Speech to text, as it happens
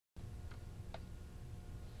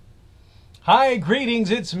Hi, greetings.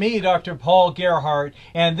 It's me, Dr. Paul Gerhardt,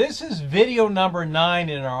 and this is video number 9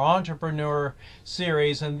 in our entrepreneur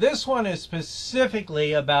series, and this one is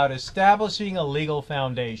specifically about establishing a legal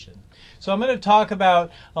foundation. So I'm going to talk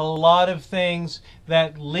about a lot of things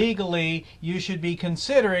that legally you should be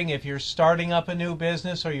considering if you're starting up a new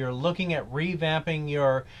business or you're looking at revamping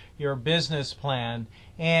your business plan.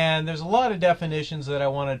 And there's a lot of definitions that I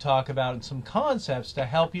want to talk about and some concepts to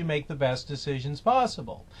help you make the best decisions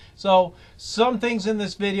possible. So some things in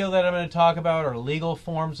this video that I'm going to talk about are legal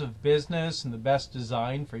forms of business and the best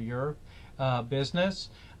design for your business.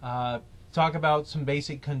 Talk about some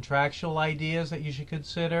basic contractual ideas that you should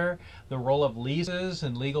consider, the role of leases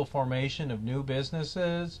and legal formation of new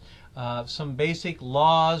businesses, some basic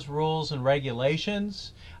laws, rules, and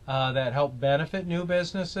regulations that help benefit new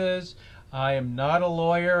businesses. I am not a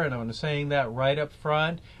lawyer, and I'm saying that right up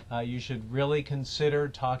front. You should really consider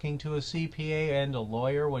talking to a CPA and a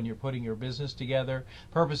lawyer when you're putting your business together.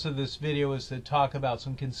 The purpose of this video is to talk about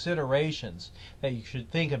some considerations that you should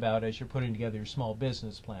think about as you're putting together your small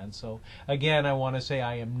business plan. So again, I want to say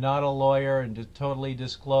I am not a lawyer and to totally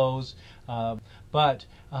disclose, but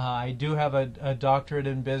I do have a doctorate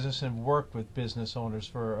in business and worked with business owners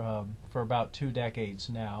for about 2 decades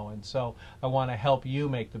now, and so I want to help you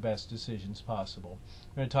make the best decisions possible.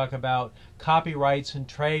 We're going to talk about copyrights and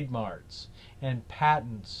trademarks and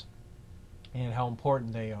patents and how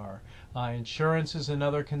important they are. Insurance is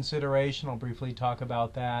another consideration. I'll briefly talk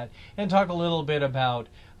about that and talk a little bit about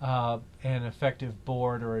an effective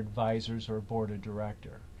board or advisors or board of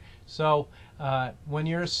director. So when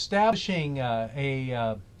you're establishing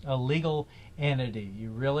a legal entity,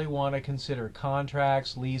 you really want to consider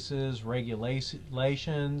contracts, leases,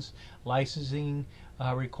 regulations, licensing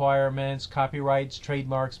requirements, copyrights,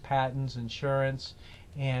 trademarks, patents, insurance.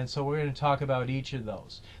 And so we're going to talk about each of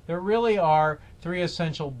those. There really are 3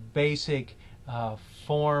 essential basic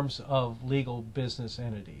forms of legal business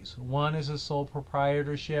entities. One is a sole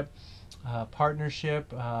proprietorship,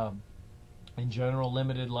 partnership, in general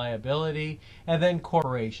limited liability, and then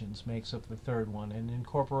corporations makes up the 3rd one. And in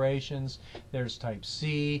corporations there's type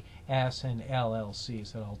C, S, and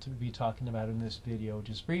LLCs that I'll be talking about in this video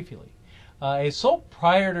just briefly. A sole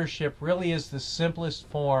proprietorship really is the simplest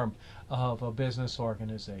form of a business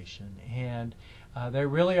organization, and they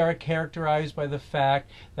really are characterized by the fact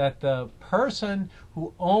that the person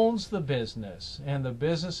who owns the business and the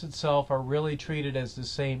business itself are really treated as the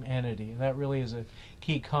same entity, and that really is a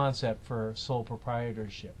key concept for sole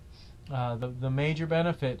proprietorship. The major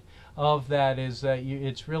benefit of that is that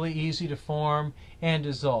it's really easy to form and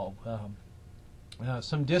dissolve.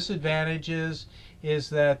 Some disadvantages is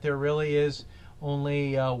that there really is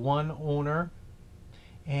only one owner,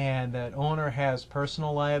 and that owner has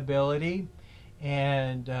personal liability,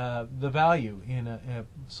 and the value in a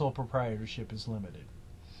sole proprietorship is limited.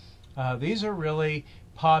 These are really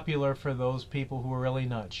popular for those people who are really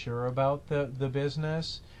not sure about the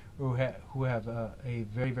business, who have a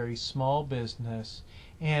very, very small business,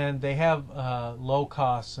 and they have low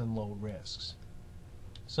costs and low risks.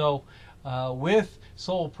 So with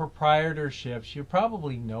sole proprietorships, you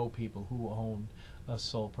probably know people who own a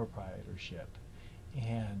sole proprietorship.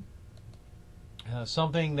 And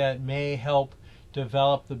something that may help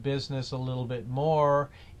develop the business a little bit more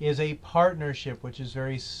is a partnership, which is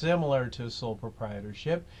very similar to sole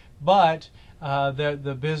proprietorship, but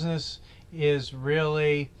the business is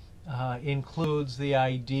really includes the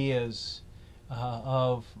ideas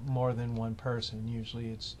of more than one person. Usually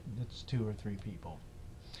it's 2 or 3 people.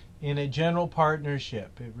 In a general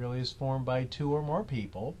partnership, it really is formed by 2 or more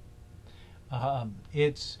people.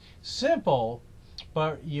 It's simple,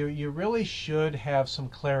 but you really should have some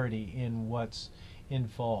clarity in what's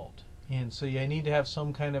involved. And so you need to have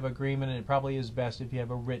some kind of agreement, and it probably is best if you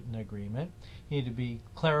have a written agreement. You need to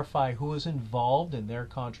clarify who is involved in their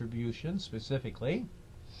contribution specifically,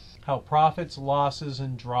 how profits, losses,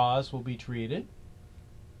 and draws will be treated,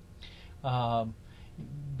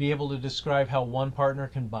 be able to describe how one partner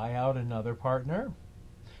can buy out another partner,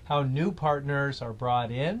 how new partners are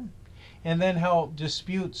brought in, and then how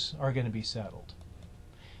disputes are going to be settled.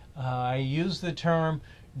 I use the term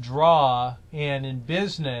draw, and in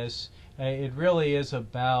business it really is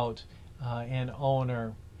about an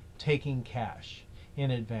owner taking cash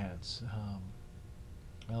in advance,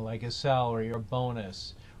 like a salary or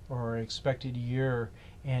bonus or expected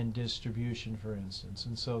year-end distribution, for instance.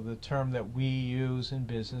 And so the term that we use in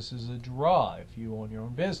business is a draw if you own your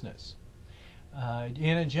own business.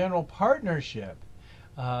 In a general partnership,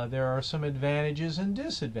 there are some advantages and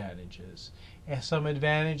disadvantages. Some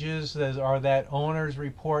advantages are that owners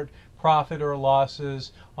report profit or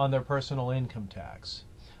losses on their personal income tax.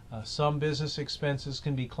 Some business expenses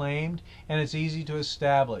can be claimed, and it's easy to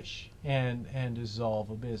establish and dissolve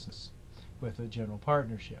a business with a general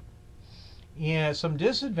partnership. And some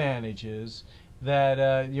disadvantages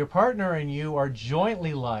that your partner and you are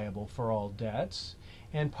jointly liable for all debts,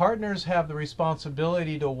 and partners have the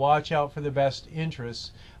responsibility to watch out for the best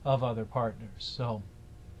interests of other partners. So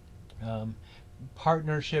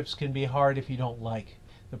partnerships can be hard if you don't like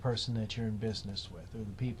the person that you're in business with or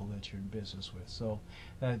the people that you're in business with. So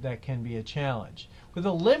that can be a challenge. With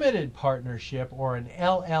a limited partnership or an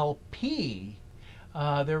LLP,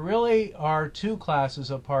 there really are two classes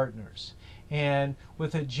of partners. And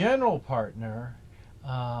with a general partner,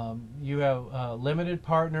 you have limited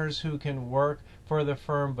partners who can work for the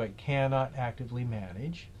firm but cannot actively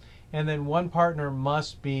manage. And then one partner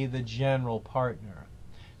must be the general partner.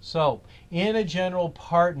 So, in a general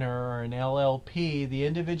partner or an LLP, the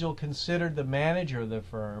individual considered the manager of the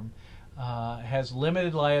firm has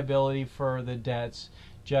limited liability for the debts,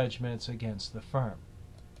 judgments against the firm.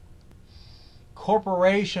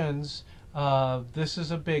 Corporations, this is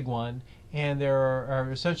a big one, and there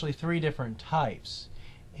are essentially three different types.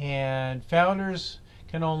 And founders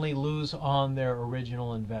can only lose on their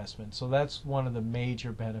original investment. So that's one of the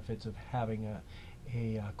major benefits of having a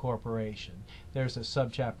corporation. There's a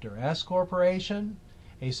subchapter S corporation,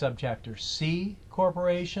 a subchapter C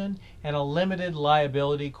corporation, and a limited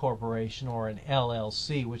liability corporation, or an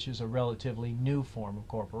LLC, which is a relatively new form of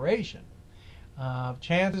corporation.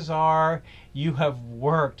 Chances are you have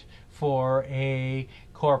worked for a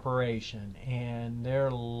corporation, and there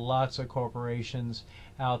are lots of corporations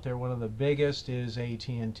out there. One of the biggest is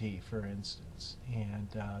AT&T, for instance, and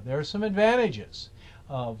there are some advantages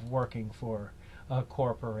of working for a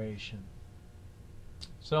corporation.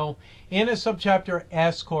 So in a subchapter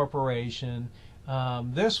S corporation,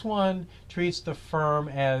 this one treats the firm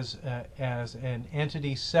as an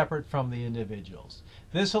entity separate from the individuals.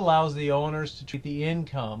 This allows the owners to treat the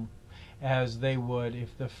income as they would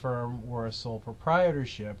if the firm were a sole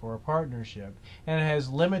proprietorship or a partnership, and it has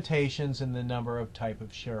limitations in the number of type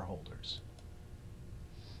of shareholders.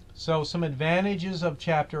 So some advantages of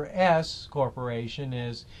Chapter S corporation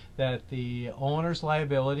is that the owner's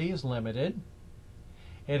liability is limited.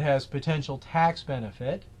 It has potential tax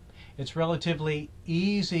benefit. It's relatively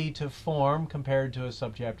easy to form compared to a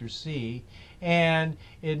subchapter C, and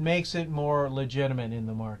it makes it more legitimate in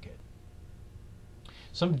the market.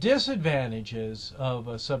 Some disadvantages of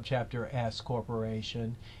a subchapter S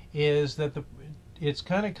corporation is that it's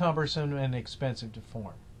kind of cumbersome and expensive to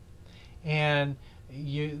form. And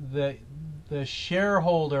the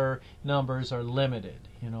shareholder numbers are limited.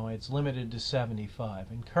 It's limited to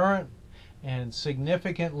 75. And current and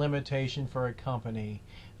significant limitation for a company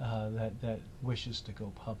that wishes to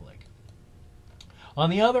go public. On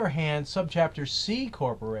the other hand, subchapter C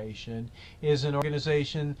corporation is an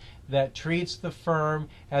organization that treats the firm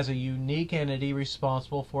as a unique entity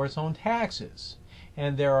responsible for its own taxes.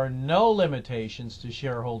 And there are no limitations to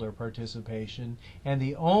shareholder participation, and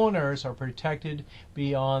the owners are protected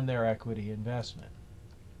beyond their equity investment.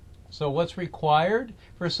 So what's required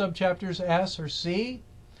for subchapters S or C?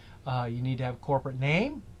 You need to have corporate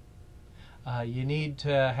name. You need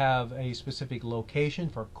to have a specific location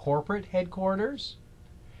for corporate headquarters.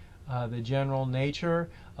 The general nature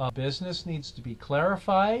of business needs to be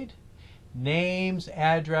clarified. Names,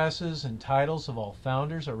 addresses, and titles of all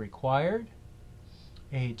founders are required.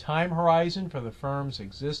 A time horizon for the firm's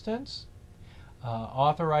existence.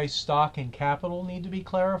 Authorized stock and capital need to be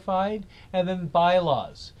clarified. And then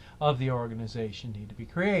bylaws of the organization need to be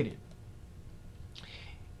created.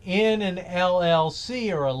 In an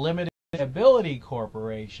LLC, or a limited liability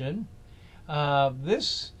corporation,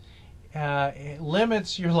 this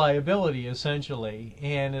limits your liability essentially,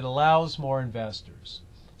 and it allows more investors.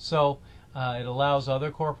 So it allows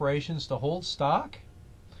other corporations to hold stock.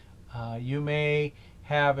 You may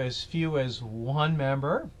have as few as one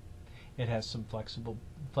member. It has some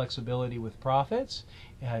flexibility with profits.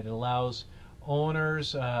 It allows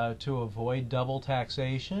owners to avoid double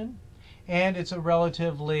taxation, and it's a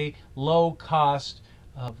relatively low cost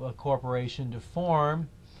of a corporation to form.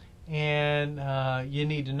 And you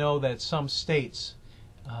need to know that some states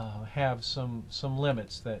have some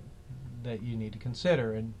limits that you need to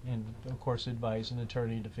consider, and of course advise an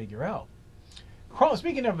attorney to figure out.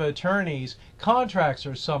 Speaking of attorneys, contracts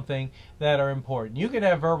are something that are important. You could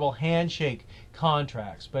have verbal handshake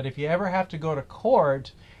contracts, but if you ever have to go to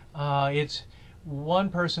court, it's one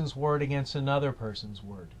person's word against another person's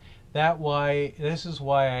word. This is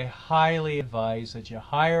why I highly advise that you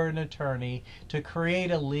hire an attorney to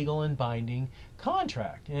create a legal and binding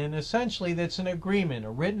contract. And essentially that's an agreement, a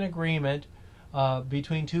written agreement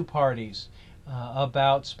between two parties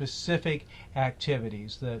about specific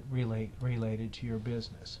activities that related to your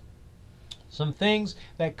business. Some things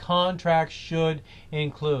that contracts should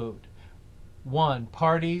include: one,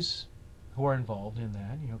 parties who are involved in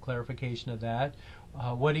that, clarification of that,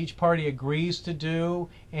 what each party agrees to do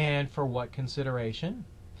and for what consideration,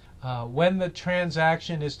 when the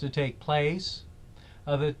transaction is to take place,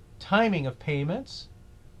 the timing of payments,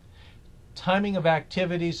 timing of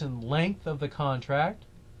activities and length of the contract,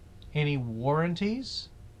 any warranties,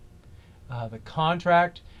 the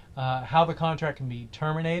contract, how the contract can be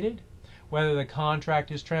terminated, whether the contract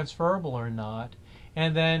is transferable or not,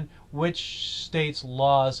 and then which state's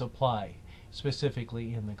laws apply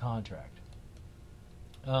specifically in the contract.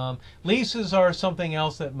 Leases are something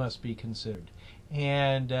else that must be considered,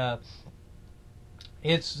 and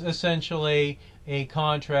it's essentially a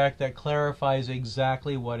contract that clarifies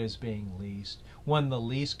exactly what is being leased, when the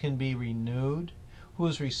lease can be renewed, who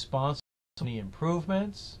is responsible for any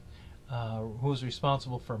improvements, who is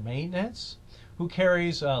responsible for maintenance, who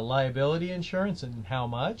carries liability insurance and how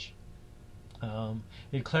much.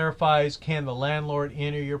 It clarifies, can the landlord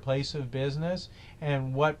enter your place of business,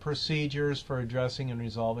 and what procedures for addressing and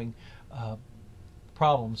resolving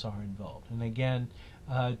problems are involved. And again,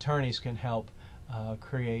 attorneys can help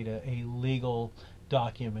create a legal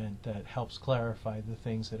document that helps clarify the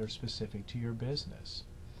things that are specific to your business.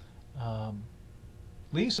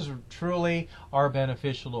 Leases truly are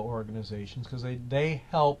beneficial to organizations because they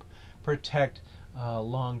help protect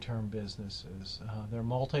long-term businesses. They're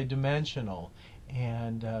multidimensional,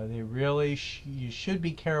 and they really you should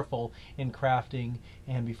be careful in crafting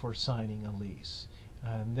and before signing a lease.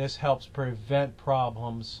 And this helps prevent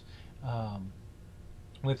problems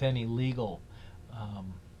with any legal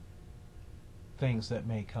things that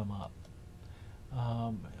may come up.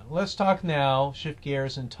 Let's talk now, shift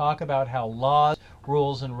gears, and talk about how laws,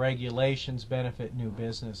 rules, and regulations benefit new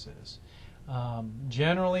businesses.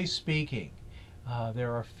 Generally speaking,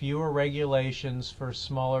 there are fewer regulations for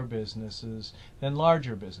smaller businesses than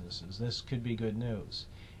larger businesses. This could be good news.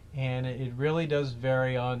 And it really does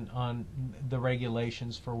vary on the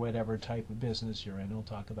regulations for whatever type of business you're in. We'll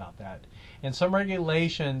talk about that. And some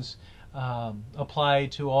regulations apply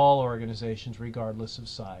to all organizations regardless of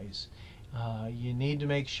size. You need to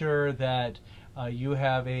make sure that you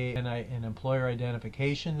have an employer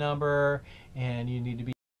identification number, and you need to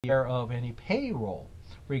be aware of any payroll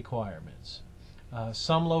requirements.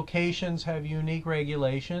 Some locations have unique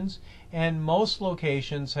regulations, and most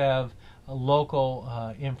locations have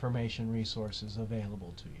local information resources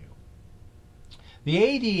available to you. The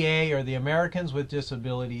ADA, or the Americans with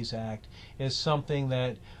Disabilities Act, is something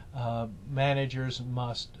that managers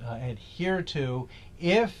must adhere to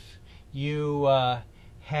if you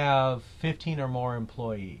have 15 or more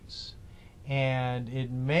employees. And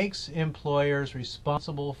it makes employers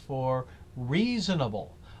responsible for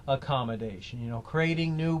reasonable accommodation.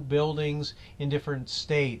 Creating new buildings in different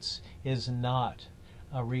states is not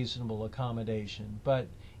a reasonable accommodation, but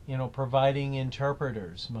providing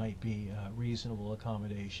interpreters might be a reasonable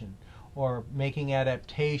accommodation, or making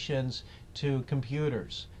adaptations to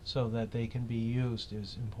computers so that they can be used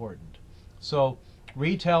is important. So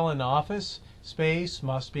retail and office space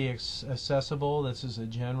must be accessible. This is a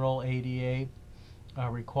general ADA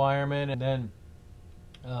requirement. And then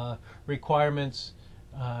requirements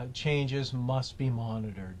changes must be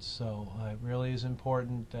monitored. So it really is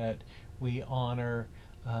important that we honor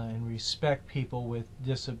and respect people with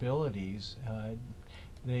disabilities.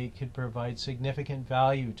 They could provide significant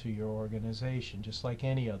value to your organization, just like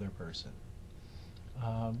any other person.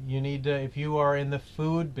 You need to, if you are in the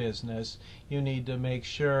food business, you need to make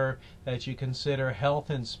sure that you consider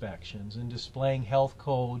health inspections and displaying health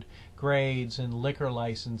code grades and liquor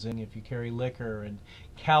licensing if you carry liquor, and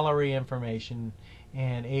calorie information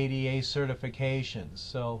and ADA certifications.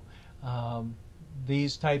 So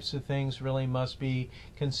these types of things really must be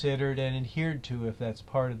considered and adhered to if that's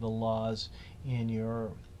part of the laws in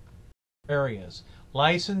your areas.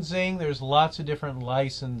 Licensing, there's lots of different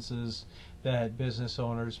licenses that business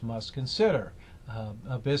owners must consider.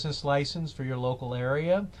 A business license for your local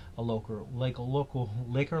area, a local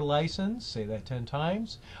liquor license, say that 10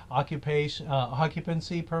 times,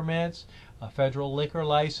 occupancy permits, a federal liquor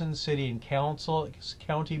license, city and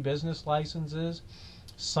county business licenses,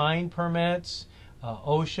 sign permits,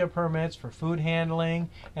 OSHA permits for food handling,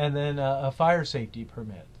 and then a fire safety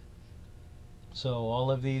permit. So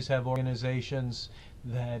all of these have organizations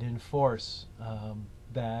that enforce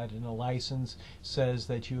that, and a license says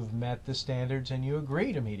that you've met the standards and you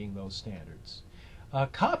agree to meeting those standards.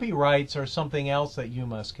 Copyrights are something else that you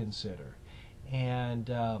must consider, and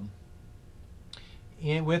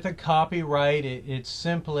with a copyright, it's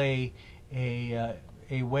simply a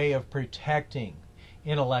way of protecting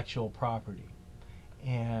intellectual property.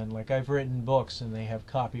 And like, I've written books and they have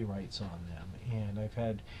copyrights on them, and I've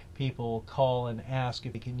had people call and ask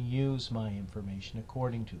if they can use my information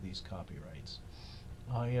according to these copyrights.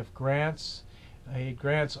 You have grants. It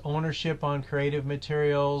grants ownership on creative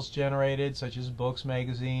materials generated, such as books,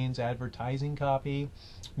 magazines, advertising copy,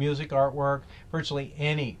 music, artwork, virtually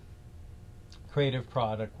any creative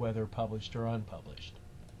product, whether published or unpublished.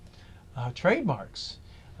 Trademarks.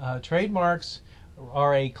 Trademarks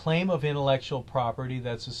are a claim of intellectual property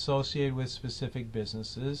that's associated with specific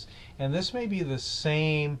businesses, and this may be the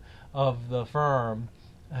same of the firm,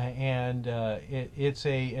 and it's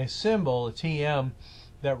a symbol, a TM,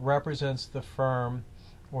 that represents the firm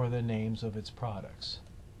or the names of its products.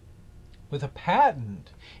 With a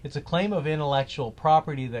patent, it's a claim of intellectual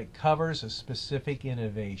property that covers a specific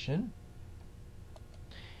innovation.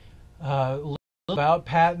 About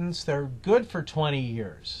patents, they're good for 20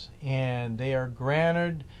 years, and they are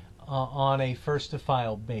granted on a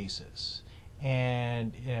first-to-file basis.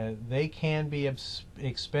 And they can be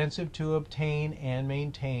expensive to obtain and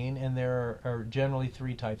maintain, and there are generally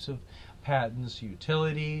three types of patents: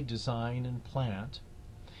 utility, design, and plant.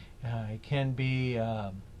 It can be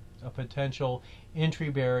a potential entry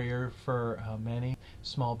barrier for many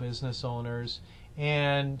small business owners,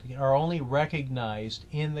 and are only recognized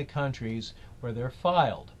in the countries where they're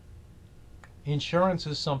filed. Insurance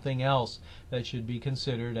is something else that should be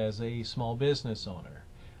considered as a small business owner.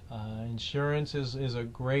 Insurance is a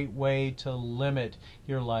great way to limit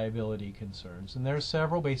your liability concerns, and there are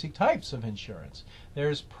several basic types of insurance.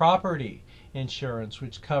 There's property insurance,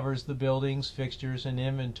 which covers the buildings, fixtures, and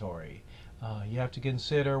inventory. You have to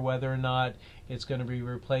consider whether or not it's going to be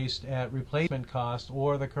replaced at replacement cost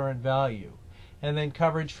or the current value. And then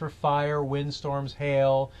coverage for fire, windstorms,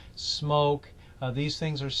 hail, smoke. These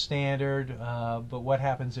things are standard, but what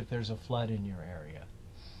happens if there's a flood in your area?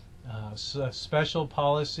 So special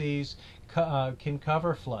policies can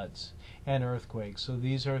cover floods and earthquakes, so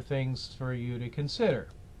these are things for you to consider.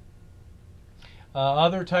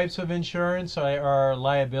 Other types of insurance are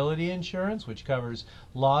liability insurance, which covers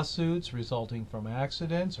lawsuits resulting from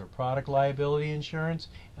accidents, or product liability insurance,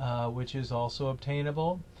 which is also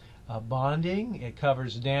obtainable. Bonding, it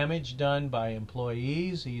covers damage done by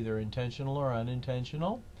employees, either intentional or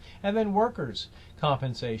unintentional. And then workers'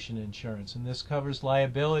 compensation insurance, and this covers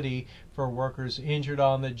liability for workers injured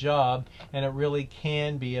on the job, and it really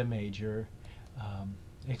can be a major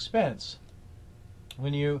expense.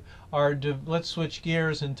 When you are, let's switch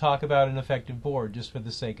gears and talk about an effective board, just for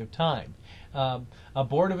the sake of time. A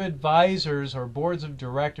board of advisors or boards of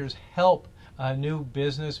directors help new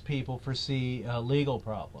business people foresee legal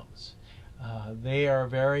problems. They are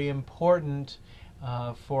very important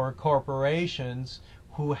for corporations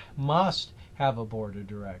who must have a board of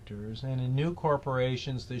directors, and in new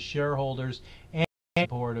corporations the shareholders and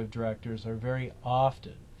board of directors are very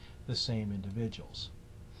often the same individuals.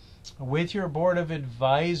 With your board of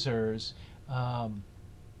advisors,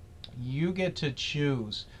 you get to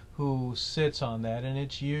choose who sits on that, and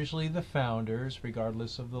it's usually the founders,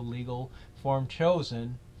 regardless of the legal form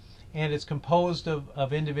chosen, and it's composed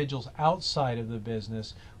of individuals outside of the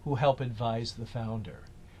business who help advise the founder.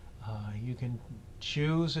 You can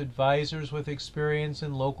choose advisors with experience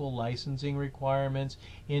in local licensing requirements,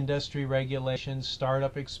 industry regulations,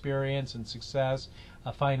 startup experience and success,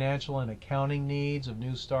 financial and accounting needs of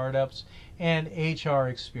new startups, and HR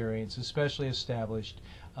experience, especially established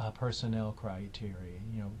personnel criteria.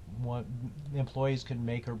 You know, what employees can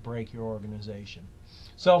make or break your organization.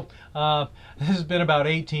 So this has been about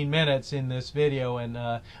 18 minutes in this video,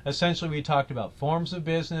 and essentially we talked about forms of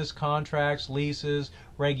business, contracts, leases,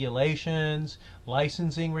 regulations,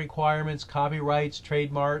 licensing requirements, copyrights,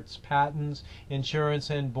 trademarks, patents,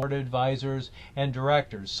 insurance, and board advisors and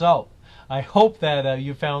directors. So I hope that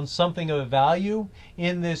you found something of value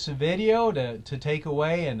in this video to take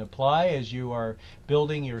away and apply as you are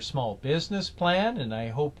building your small business plan, and I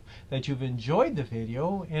hope that you've enjoyed the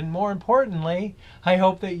video, and more importantly, I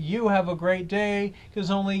hope that you have a great day,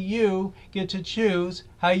 because only you get to choose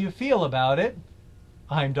how you feel about it.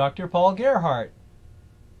 I'm Dr. Paul Gerhardt.